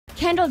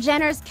Kendall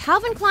Jenner's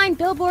Calvin Klein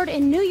Billboard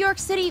in New York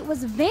City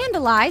was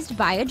vandalized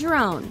by a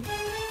drone.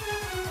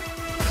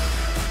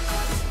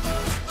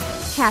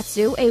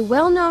 Katsu, a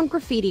well-known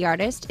graffiti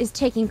artist, is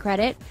taking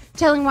credit,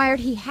 telling Wired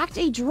he hacked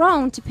a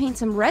drone to paint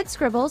some red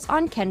scribbles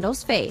on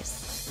Kendall's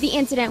face. The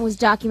incident was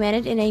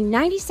documented in a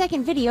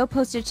 90-second video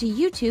posted to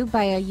YouTube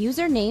by a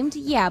user named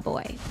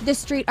YeahBoy. The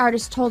street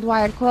artist told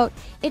Wired, quote,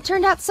 "It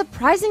turned out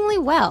surprisingly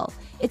well.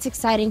 It's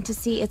exciting to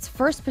see its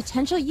first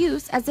potential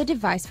use as a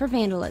device for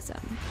vandalism."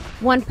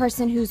 One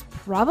person who's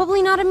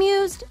probably not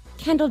amused?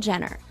 Kendall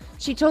Jenner.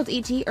 She told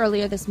ET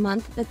earlier this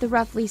month that the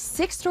roughly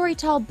 6-story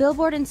tall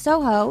billboard in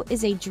Soho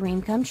is a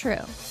dream come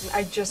true.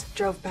 I just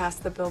drove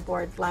past the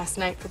billboard last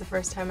night for the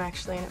first time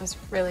actually, and it was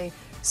really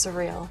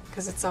surreal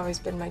because it's always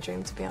been my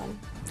dream to be on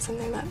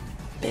something that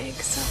big,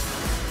 so.